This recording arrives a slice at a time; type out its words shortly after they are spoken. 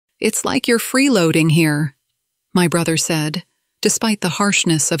It's like you're freeloading here," my brother said, despite the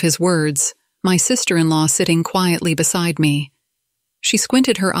harshness of his words, my sister-in-law sitting quietly beside me. She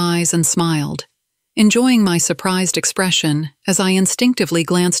squinted her eyes and smiled, enjoying my surprised expression as I instinctively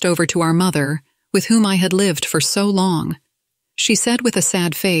glanced over to our mother, with whom I had lived for so long. She said with a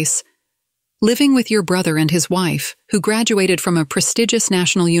sad face, "Living with your brother and his wife, who graduated from a prestigious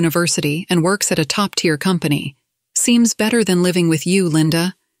national university and works at a top-tier company, seems better than living with you,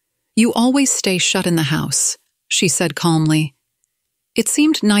 Linda. You always stay shut in the house," she said calmly. It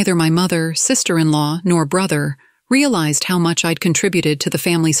seemed neither my mother, sister-in-law, nor brother realized how much I'd contributed to the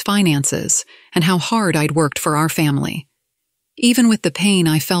family's finances and how hard I'd worked for our family. Even with the pain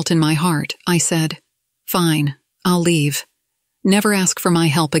I felt in my heart, I said, "Fine, I'll leave. Never ask for my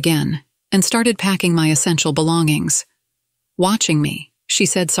help again," and started packing my essential belongings. "Watching me," she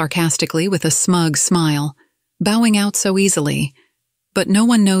said sarcastically with a smug smile, bowing out so easily. "But no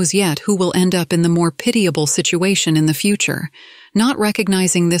one knows yet who will end up in the more pitiable situation in the future. Not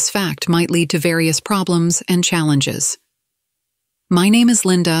recognizing this fact might lead to various problems and challenges. My name is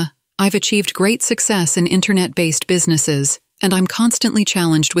Linda. I've achieved great success in internet-based businesses, and I'm constantly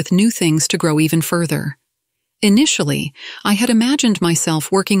challenged with new things to grow even further. Initially, I had imagined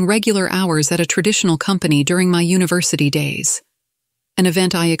myself working regular hours at a traditional company during my university days. An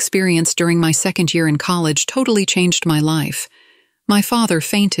event I experienced during my second year in college totally changed my life. My father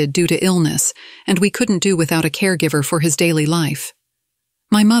fainted due to illness, and we couldn't do without a caregiver for his daily life.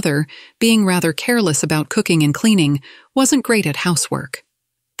 My mother, being rather careless about cooking and cleaning, wasn't great at housework.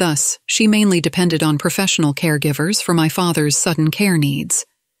 Thus, she mainly depended on professional caregivers for my father's sudden care needs.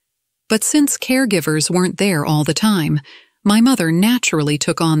 But since caregivers weren't there all the time, my mother naturally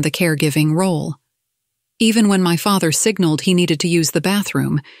took on the caregiving role. Even when my father signaled he needed to use the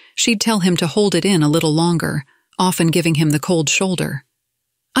bathroom, she'd tell him to hold it in a little longer, often giving him the cold shoulder.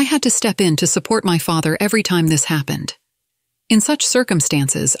 I had to step in to support my father every time this happened. In such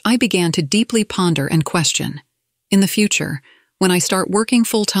circumstances, I began to deeply ponder and question, in the future, when I start working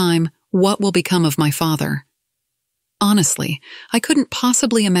full-time, what will become of my father? Honestly, I couldn't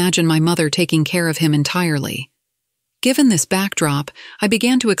possibly imagine my mother taking care of him entirely. Given this backdrop, I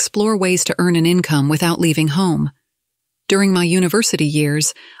began to explore ways to earn an income without leaving home. During my university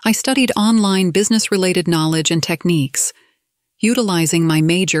years, I studied online business-related knowledge and techniques, utilizing my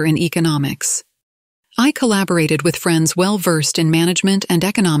major in economics. I collaborated with friends well-versed in management and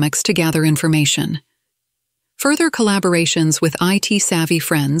economics to gather information. Further collaborations with IT-savvy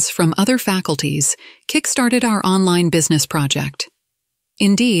friends from other faculties kickstarted our online business project.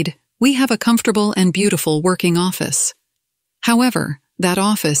 Indeed, we have a comfortable and beautiful working office. However, that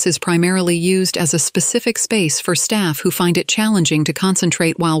office is primarily used as a specific space for staff who find it challenging to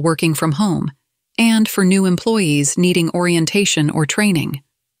concentrate while working from home, and for new employees needing orientation or training.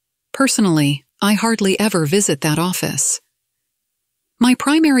 Personally, I hardly ever visit that office. My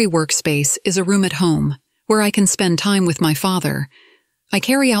primary workspace is a room at home, where I can spend time with my father. I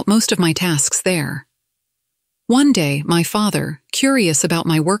carry out most of my tasks there. One day, my father, curious about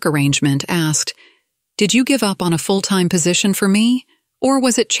my work arrangement, asked, "Did you give up on a full-time position for me? Or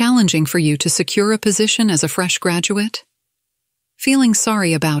was it challenging for you to secure a position as a fresh graduate?" Feeling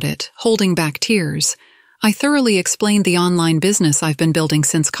sorry about it, holding back tears, I thoroughly explained the online business I've been building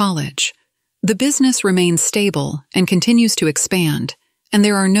since college. The business remains stable and continues to expand, and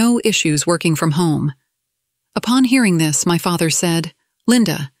there are no issues working from home. Upon hearing this, my father said,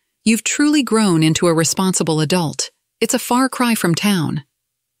 "Linda, you've truly grown into a responsible adult. It's a far cry from town."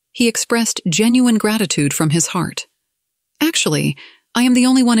 He expressed genuine gratitude from his heart. Actually, I am the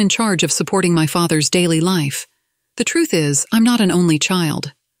only one in charge of supporting my father's daily life. The truth is, I'm not an only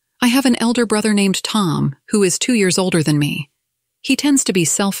child. I have an elder brother named Tom, who is 2 years older than me. He tends to be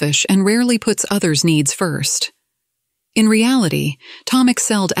selfish and rarely puts others' needs first. In reality, Tom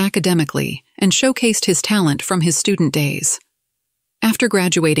excelled academically and showcased his talent from his student days. After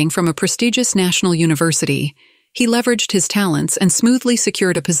graduating from a prestigious national university, he leveraged his talents and smoothly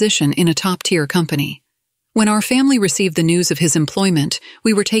secured a position in a top-tier company. When our family received the news of his employment,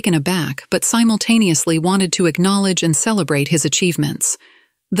 we were taken aback but simultaneously wanted to acknowledge and celebrate his achievements.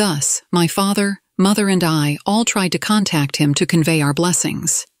 Thus, my father, mother, and I all tried to contact him to convey our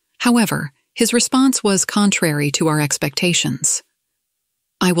blessings. However, his response was contrary to our expectations.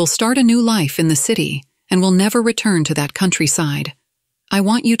 "I will start a new life in the city and will never return to that countryside. I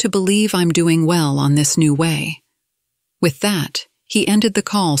want you to believe I'm doing well on this new way." With that, he ended the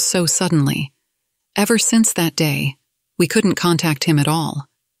call so suddenly. Ever since that day, we couldn't contact him at all.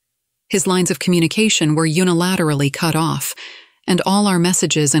 His lines of communication were unilaterally cut off, and all our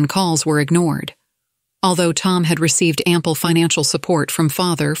messages and calls were ignored. Although Tom had received ample financial support from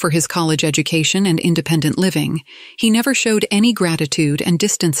father for his college education and independent living, he never showed any gratitude and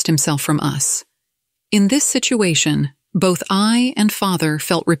distanced himself from us. In this situation, both I and father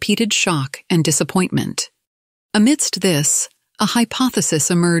felt repeated shock and disappointment. Amidst this, a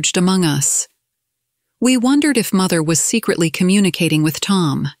hypothesis emerged among us. We wondered if mother was secretly communicating with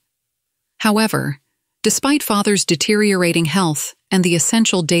Tom. However, despite father's deteriorating health and the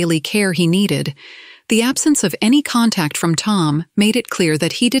essential daily care he needed, the absence of any contact from Tom made it clear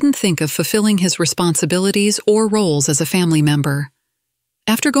that he didn't think of fulfilling his responsibilities or roles as a family member.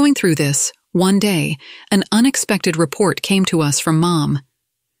 After going through this, one day, an unexpected report came to us from Mom.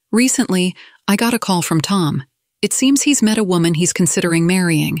 Recently, I got a call from Tom. It seems he's met a woman he's considering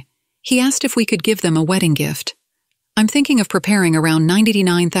marrying. He asked if we could give them a wedding gift. I'm thinking of preparing around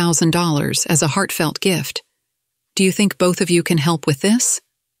 $99,000 as a heartfelt gift. Do you think both of you can help with this?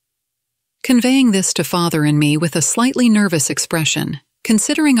 Conveying this to father and me with a slightly nervous expression,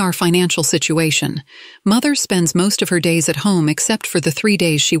 considering our financial situation, mother spends most of her days at home except for the 3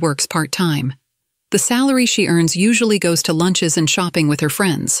 days she works part-time. The salary she earns usually goes to lunches and shopping with her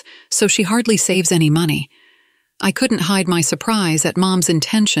friends, so she hardly saves any money. I couldn't hide my surprise at Mom's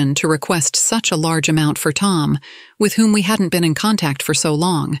intention to request such a large amount for Tom, with whom we hadn't been in contact for so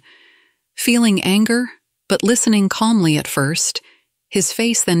long. Feeling anger, but listening calmly at first, his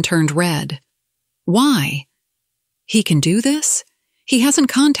face then turned red. Why? He can do this? He hasn't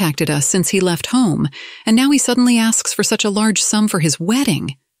contacted us since he left home, and now he suddenly asks for such a large sum for his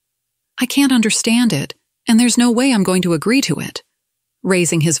wedding. I can't understand it, and there's no way I'm going to agree to it.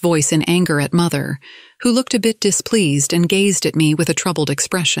 Raising his voice in anger at mother, who looked a bit displeased and gazed at me with a troubled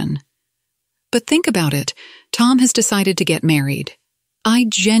expression. But think about it, Tom has decided to get married. I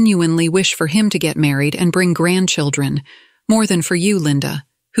genuinely wish for him to get married and bring grandchildren, more than for you, Linda,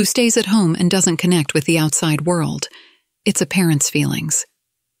 who stays at home and doesn't connect with the outside world. It's a parent's feelings.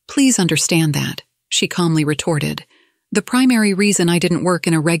 Please understand that, she calmly retorted. The primary reason I didn't work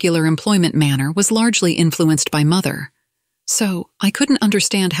in a regular employment manner was largely influenced by mother. So, I couldn't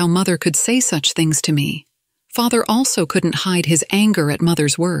understand how mother could say such things to me. Father also couldn't hide his anger at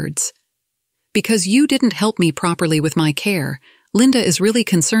mother's words. Because you didn't help me properly with my care, Linda is really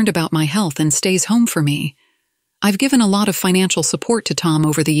concerned about my health and stays home for me. I've given a lot of financial support to Tom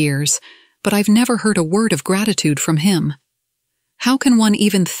over the years, but I've never heard a word of gratitude from him. How can one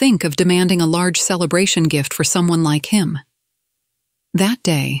even think of demanding a large celebration gift for someone like him? That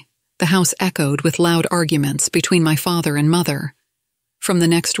day, the house echoed with loud arguments between my father and mother. From the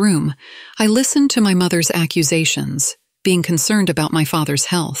next room, I listened to my mother's accusations, being concerned about my father's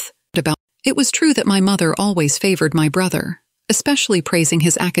health. It was true that my mother always favored my brother, especially praising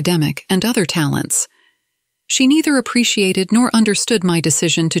his academic and other talents. She neither appreciated nor understood my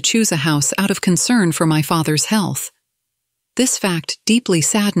decision to choose a house out of concern for my father's health. This fact deeply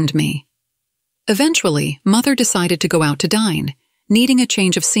saddened me. Eventually, mother decided to go out to dine, needing a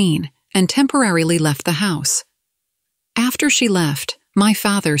change of scene, and temporarily left the house. After she left, my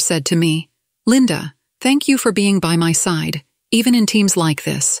father said to me, "Linda, thank you for being by my side, even in times like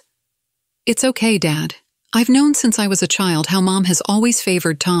this." "It's okay, Dad. I've known since I was a child how Mom has always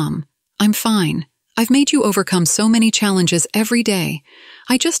favored Tom. I'm fine. I've made you overcome so many challenges every day.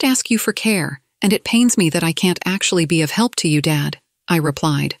 I just ask you for care, and it pains me that I can't actually be of help to you, Dad," I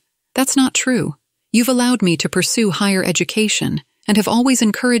replied. "That's not true. You've allowed me to pursue higher education and have always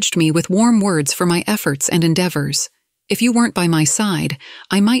encouraged me with warm words for my efforts and endeavors. If you weren't by my side,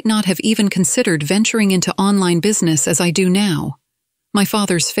 I might not have even considered venturing into online business as I do now." My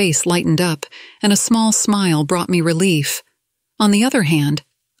father's face lightened up, and a small smile brought me relief. On the other hand,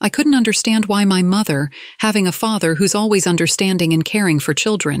 I couldn't understand why my mother, having a father who's always understanding and caring for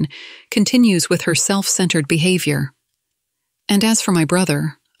children, continues with her self-centered behavior. And as for my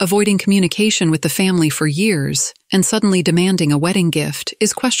brother, avoiding communication with the family for years and suddenly demanding a wedding gift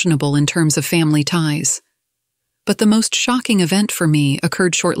is questionable in terms of family ties. But the most shocking event for me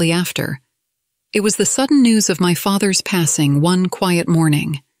occurred shortly after. It was the sudden news of my father's passing one quiet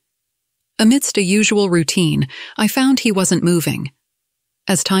morning. Amidst a usual routine, I found he wasn't moving.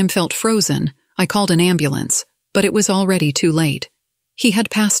 As time felt frozen, I called an ambulance, but it was already too late. He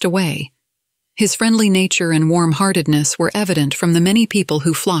had passed away. His friendly nature and warm-heartedness were evident from the many people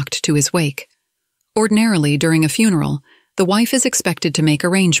who flocked to his wake. Ordinarily, during a funeral, the wife is expected to make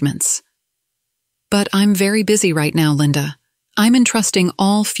arrangements. "But I'm very busy right now, Linda. I'm entrusting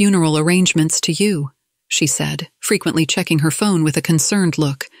all funeral arrangements to you," she said, frequently checking her phone with a concerned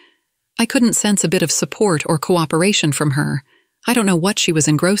look. I couldn't sense a bit of support or cooperation from her. I don't know what she was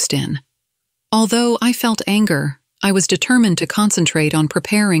engrossed in. Although I felt anger, I was determined to concentrate on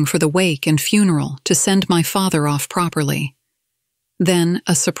preparing for the wake and funeral to send my father off properly. Then,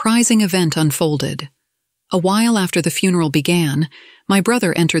 a surprising event unfolded. A while after the funeral began, my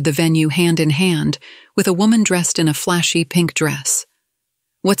brother entered the venue hand in hand with a woman dressed in a flashy pink dress.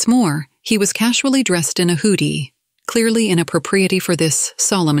 What's more, he was casually dressed in a hoodie, clearly inappropriate for this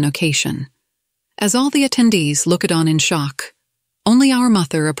solemn occasion. As all the attendees looked on in shock, only our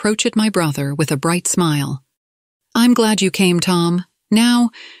mother approached my brother with a bright smile. "I'm glad you came, Tom.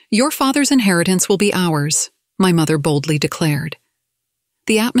 Now, your father's inheritance will be ours," my mother boldly declared.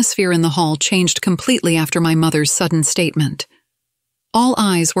 The atmosphere in the hall changed completely after my mother's sudden statement. All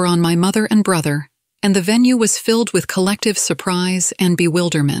eyes were on my mother and brother, and the venue was filled with collective surprise and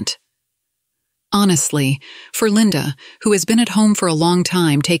bewilderment. Honestly, for Linda, who has been at home for a long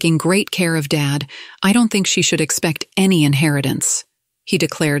time taking great care of Dad, I don't think she should expect any inheritance, he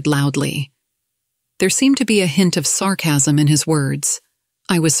declared loudly. There seemed to be a hint of sarcasm in his words.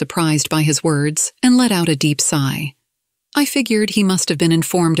 I was surprised by his words and let out a deep sigh. I figured he must have been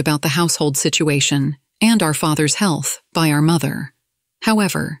informed about the household situation and our father's health by our mother.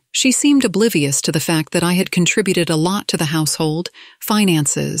 However, she seemed oblivious to the fact that I had contributed a lot to the household,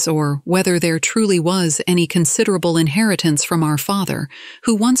 finances, or whether there truly was any considerable inheritance from our father,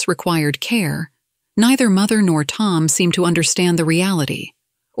 who once required care. Neither mother nor Tom seemed to understand the reality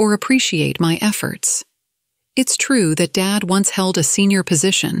or appreciate my efforts. It's true that Dad once held a senior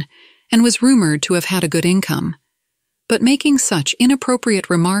position and was rumored to have had a good income, but making such inappropriate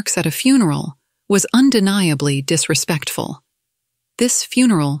remarks at a funeral was undeniably disrespectful. This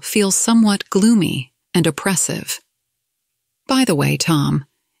funeral feels somewhat gloomy and oppressive. By the way, Tom,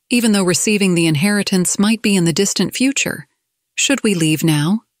 even though receiving the inheritance might be in the distant future, should we leave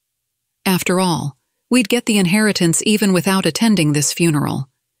now? After all, we'd get the inheritance even without attending this funeral,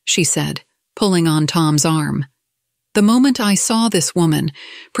 she said, pulling on Tom's arm. The moment I saw this woman,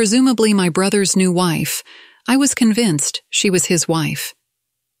 presumably my brother's new wife, I was convinced she was his wife.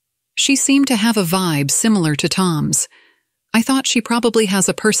 She seemed to have a vibe similar to Tom's. I thought she probably has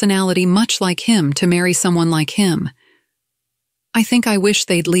a personality much like him to marry someone like him. I think I wish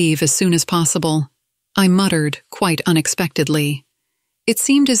they'd leave as soon as possible, I muttered quite unexpectedly. It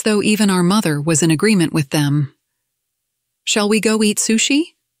seemed as though even our mother was in agreement with them. "Shall we go eat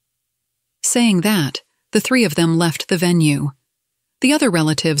sushi?" Saying that, the three of them left the venue. The other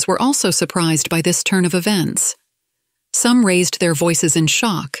relatives were also surprised by this turn of events. Some raised their voices in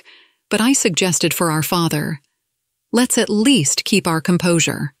shock, but I suggested for our father, "Let's at least keep our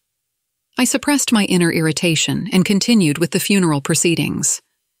composure." I suppressed my inner irritation and continued with the funeral proceedings.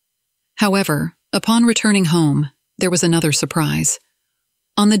 However, upon returning home, there was another surprise.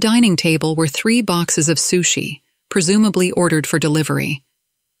 On the dining table were 3 boxes of sushi, presumably ordered for delivery.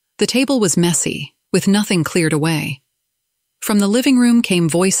 The table was messy, with nothing cleared away. From the living room came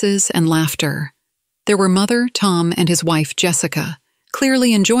voices and laughter. There were Mother, Tom, and his wife, Jessica,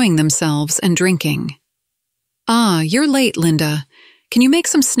 clearly enjoying themselves and drinking. "Ah, you're late, Linda. Can you make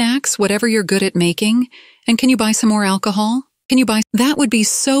some snacks, whatever you're good at making? And can you buy some more alcohol? That would be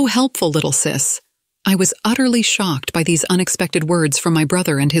so helpful, little sis." I was utterly shocked by these unexpected words from my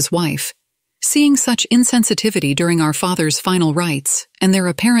brother and his wife. Seeing such insensitivity during our father's final rites and their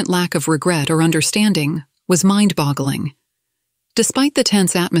apparent lack of regret or understanding was mind-boggling. Despite the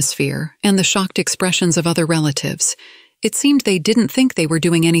tense atmosphere and the shocked expressions of other relatives, it seemed they didn't think they were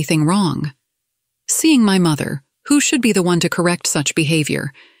doing anything wrong. Seeing my mother, who should be the one to correct such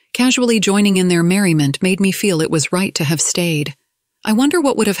behavior, casually joining in their merriment made me feel it was right to have stayed. I wonder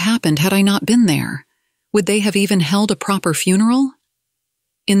what would have happened had I not been there. Would they have even held a proper funeral?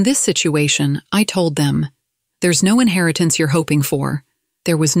 In this situation, I told them, "There's no inheritance you're hoping for.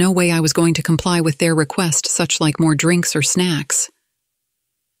 There was no way I was going to comply with their request, such like more drinks or snacks."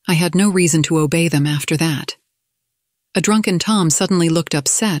 I had no reason to obey them after that. A drunken Tom suddenly looked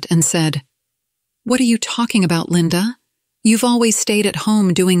upset and said, "What are you talking about, Linda? You've always stayed at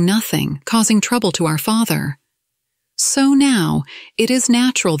home doing nothing, causing trouble to our father. So now, it is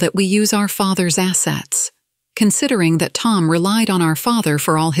natural that we use our father's assets." Considering that Tom relied on our father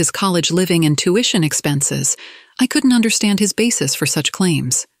for all his college living and tuition expenses, I couldn't understand his basis for such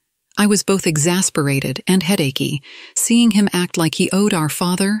claims. I was both exasperated and headachy, seeing him act like he owed our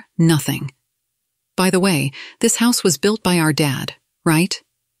father nothing. By the way, this house was built by our dad, right?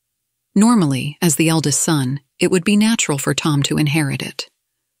 Normally, as the eldest son, it would be natural for Tom to inherit it.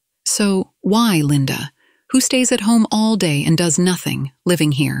 So why Linda, who stays at home all day and does nothing,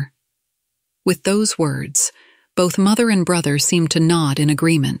 living here? With those words, both mother and brother seemed to nod in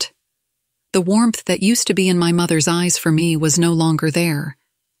agreement. The warmth that used to be in my mother's eyes for me was no longer there.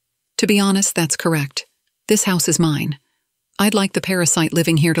 To be honest, that's correct. This house is mine. I'd like the parasite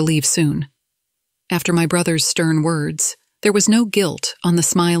living here to leave soon." After my brother's stern words, there was no guilt on the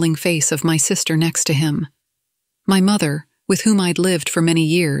smiling face of my sister next to him. My mother, with whom I'd lived for many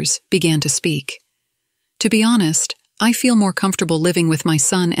years, began to speak. "To be honest, I feel more comfortable living with my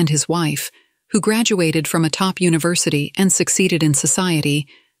son and his wife, who graduated from a top university and succeeded in society,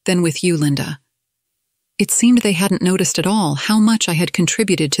 than with you, Linda." It seemed they hadn't noticed at all how much I had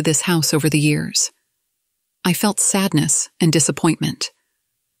contributed to this house over the years. I felt sadness and disappointment.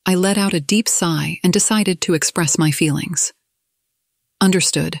 I let out a deep sigh and decided to express my feelings.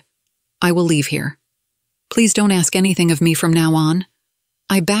 "Understood. I will leave here. Please don't ask anything of me from now on."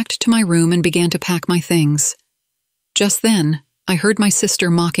 I backed to my room and began to pack my things. Just then, I heard my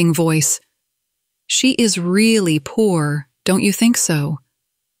sister mocking voice. "She is really poor, don't you think so?"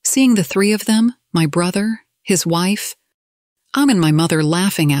 Seeing the three of them, my brother, his wife, and my mother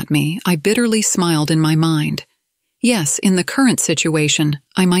laughing at me, I bitterly smiled in my mind. Yes, in the current situation,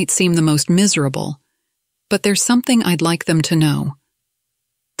 I might seem the most miserable, but there's something I'd like them to know.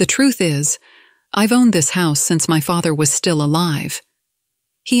 The truth is, I've owned this house since my father was still alive.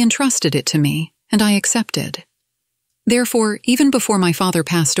 He entrusted it to me, and I accepted. Therefore, even before my father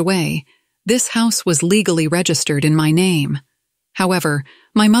passed away, this house was legally registered in my name. However,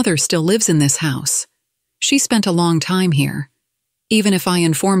 my mother still lives in this house. She spent a long time here. Even if I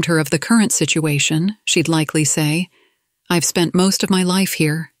informed her of the current situation, she'd likely say, "I've spent most of my life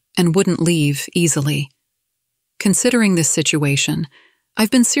here and wouldn't leave easily." Considering this situation, I've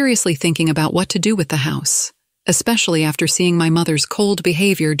been seriously thinking about what to do with the house, especially after seeing my mother's cold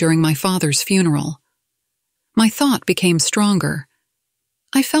behavior during my father's funeral. My thought became stronger.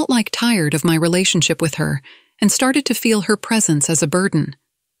 I felt tired of my relationship with her and started to feel her presence as a burden.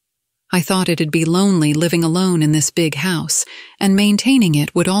 I thought it'd be lonely living alone in this big house, and maintaining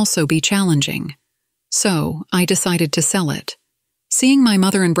it would also be challenging. So I decided to sell it. Seeing my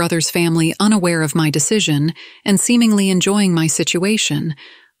mother and brother's family unaware of my decision and seemingly enjoying my situation,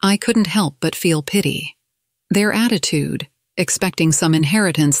 I couldn't help but feel pity. Their attitude, expecting some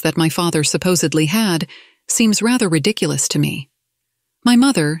inheritance that my father supposedly had, seems rather ridiculous to me. My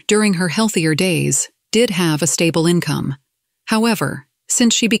mother, during her healthier days, did have a stable income. However,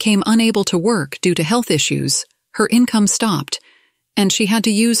 since she became unable to work due to health issues, her income stopped, and she had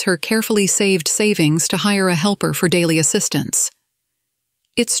to use her carefully saved savings to hire a helper for daily assistance.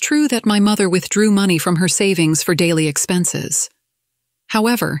 It's true that my mother withdrew money from her savings for daily expenses.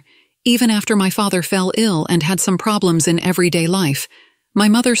 However, even after my father fell ill and had some problems in everyday life, my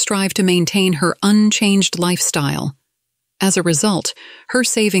mother strived to maintain her unchanged lifestyle. As a result, her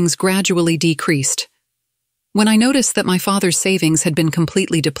savings gradually decreased. When I noticed that my father's savings had been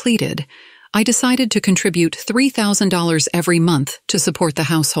completely depleted, I decided to contribute $3,000 every month to support the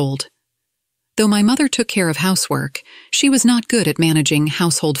household. Though my mother took care of housework, she was not good at managing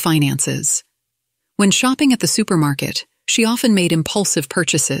household finances. When shopping at the supermarket, she often made impulsive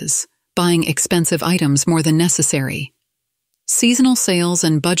purchases, buying expensive items more than necessary. Seasonal sales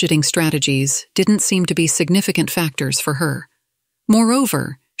and budgeting strategies didn't seem to be significant factors for her.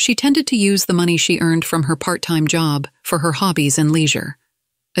 Moreover, she tended to use the money she earned from her part-time job for her hobbies and leisure.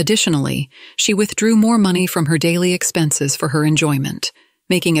 Additionally, she withdrew more money from her daily expenses for her enjoyment,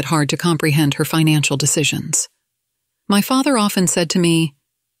 making it hard to comprehend her financial decisions. My father often said to me,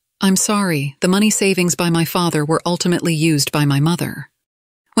 "I'm sorry, the money savings by my father were ultimately used by my mother."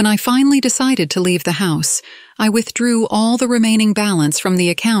 When I finally decided to leave the house, I withdrew all the remaining balance from the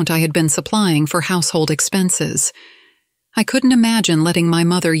account I had been supplying for household expenses. I couldn't imagine letting my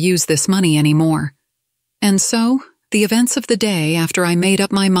mother use this money anymore. And so, the events of the day after I made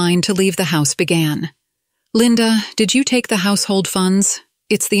up my mind to leave the house began. "Linda, did you take the household funds?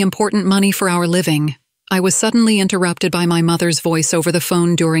 It's the important money for our living." I was suddenly interrupted by my mother's voice over the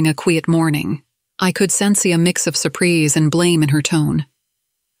phone during a quiet morning. I could sense a mix of surprise and blame in her tone.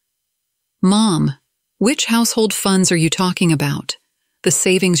 "Mom, which household funds are you talking about? The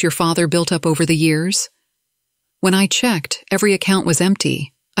savings your father built up over the years?" When I checked, every account was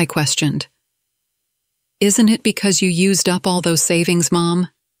empty, I questioned. "Isn't it because you used up all those savings, Mom?"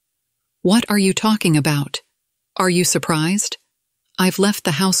 "What are you talking about? Are you surprised?" I've left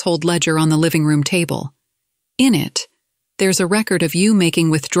the household ledger on the living room table. In it, there's a record of you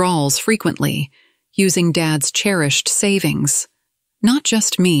making withdrawals frequently, using Dad's cherished savings. Not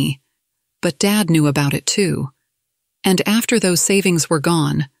just me, but Dad knew about it too. And after those savings were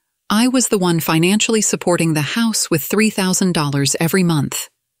gone, I was the one financially supporting the house with $3,000 every month.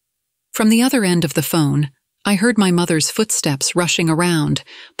 From the other end of the phone, I heard my mother's footsteps rushing around,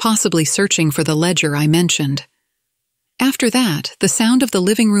 possibly searching for the ledger I mentioned. After that, the sound of the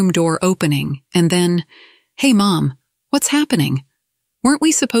living room door opening, and then, Hey, Mom, what's happening? Weren't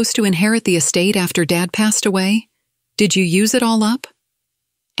we supposed to inherit the estate after Dad passed away? Did you use it all up?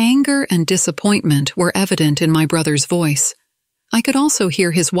 Anger and disappointment were evident in my brother's voice. I could also hear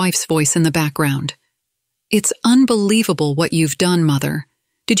his wife's voice in the background. It's unbelievable what you've done, Mother.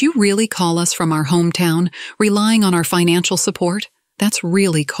 Did you really call us from our hometown, relying on our financial support? That's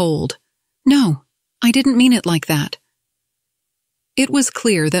really cold. No, I didn't mean it like that. It was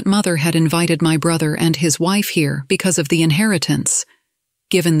clear that Mother had invited my brother and his wife here because of the inheritance.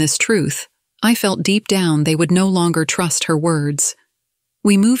 Given this truth, I felt deep down they would no longer trust her words.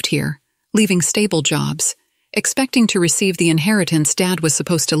 We moved here, leaving stable jobs, expecting to receive the inheritance Dad was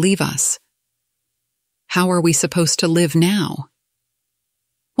supposed to leave us. How are we supposed to live now?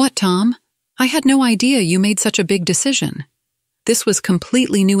 What, Tom? I had no idea you made such a big decision. This was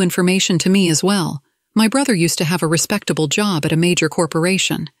completely new information to me as well. My brother used to have a respectable job at a major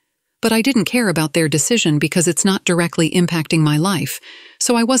corporation, but I didn't care about their decision because it's not directly impacting my life,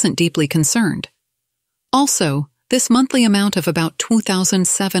 so I wasn't deeply concerned. Also, this monthly amount of about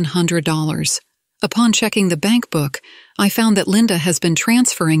 $2,700. Upon checking the bank book, I found that Linda has been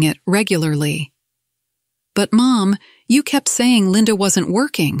transferring it regularly. But Mom, you kept saying Linda wasn't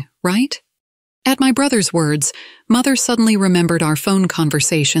working, right? At my brother's words, Mother suddenly remembered our phone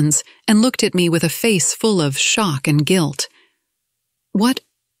conversations and looked at me with a face full of shock and guilt.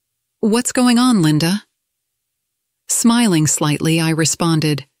 What's going on, Linda? Smiling slightly, I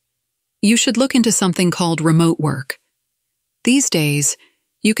responded, You should look into something called remote work. These days,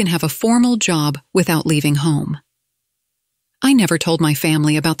 you can have a formal job without leaving home. I never told my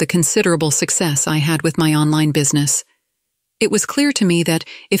family about the considerable success I had with my online business. It was clear to me that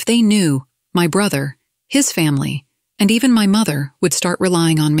if they knew, my brother, his family, and even my mother would start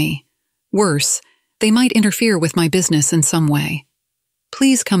relying on me. Worse, they might interfere with my business in some way.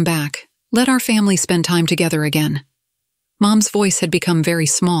 Please come back. Let our family spend time together again. Mom's voice had become very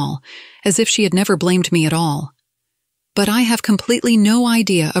small, as if she had never blamed me at all. But I have completely no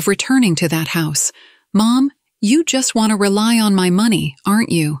idea of returning to that house. Mom, you just want to rely on my money,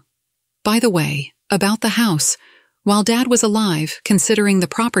 aren't you? By the way, about the house, while Dad was alive, considering the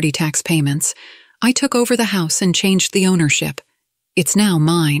property tax payments, I took over the house and changed the ownership. It's now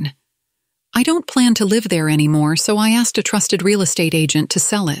mine. I don't plan to live there anymore, so I asked a trusted real estate agent to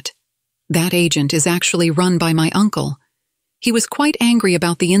sell it. That agent is actually run by my uncle. He was quite angry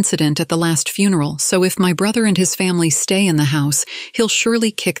about the incident at the last funeral, so if my brother and his family stay in the house, he'll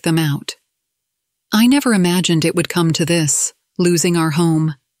surely kick them out. I never imagined it would come to this, losing our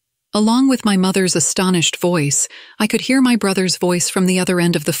home. Along with my mother's astonished voice, I could hear my brother's voice from the other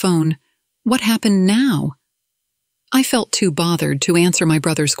end of the phone. What happened now? I felt too bothered to answer my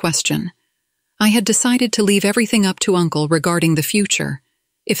brother's question. I had decided to leave everything up to Uncle regarding the future.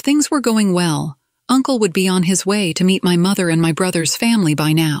 If things were going well, Uncle would be on his way to meet my mother and my brother's family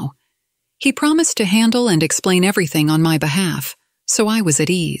by now. He promised to handle and explain everything on my behalf, so I was at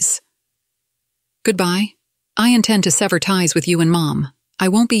ease. Goodbye. I intend to sever ties with you and Mom. I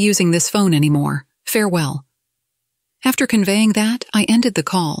won't be using this phone anymore. Farewell. After conveying that, I ended the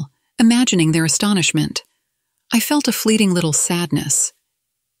call, imagining their astonishment. I felt a fleeting little sadness.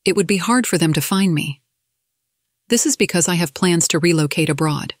 It would be hard for them to find me. This is because I have plans to relocate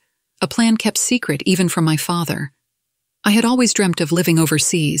abroad, a plan kept secret even from my father. I had always dreamt of living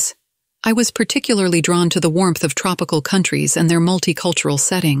overseas. I was particularly drawn to the warmth of tropical countries and their multicultural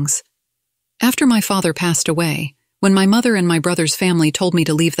settings. After my father passed away, when my mother and my brother's family told me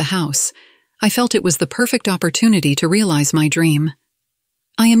to leave the house, I felt it was the perfect opportunity to realize my dream.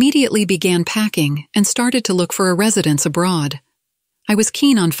 I immediately began packing and started to look for a residence abroad. I was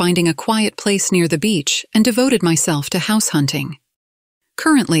keen on finding a quiet place near the beach and devoted myself to house hunting.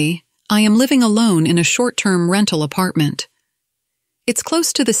 Currently, I am living alone in a short-term rental apartment. It's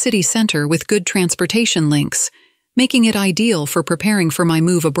close to the city center with good transportation links, making it ideal for preparing for my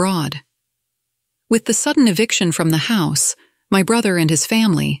move abroad. With the sudden eviction from the house, my brother and his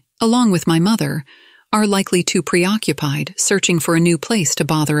family, along with my mother, are likely too preoccupied searching for a new place to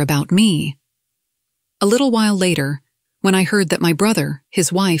bother about me. A little while later, when I heard that my brother,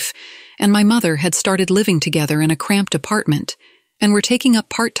 his wife, and my mother had started living together in a cramped apartment and were taking up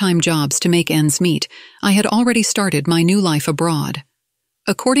part-time jobs to make ends meet, I had already started my new life abroad.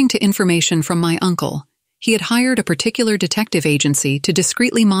 According to information from my uncle, he had hired a particular detective agency to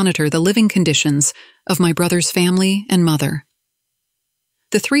discreetly monitor the living conditions of my brother's family and mother.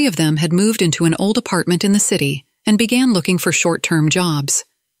 The three of them had moved into an old apartment in the city and began looking for short-term jobs.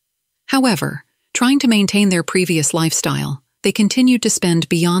 However, trying to maintain their previous lifestyle, they continued to spend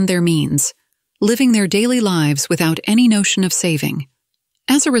beyond their means, living their daily lives without any notion of saving.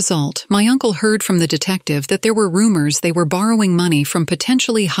 As a result, my uncle heard from the detective that there were rumors they were borrowing money from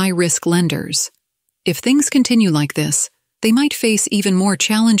potentially high-risk lenders. If things continue like this, they might face even more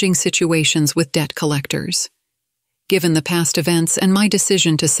challenging situations with debt collectors. Given the past events and my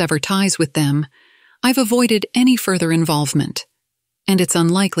decision to sever ties with them, I've avoided any further involvement, and it's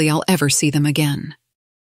unlikely I'll ever see them again.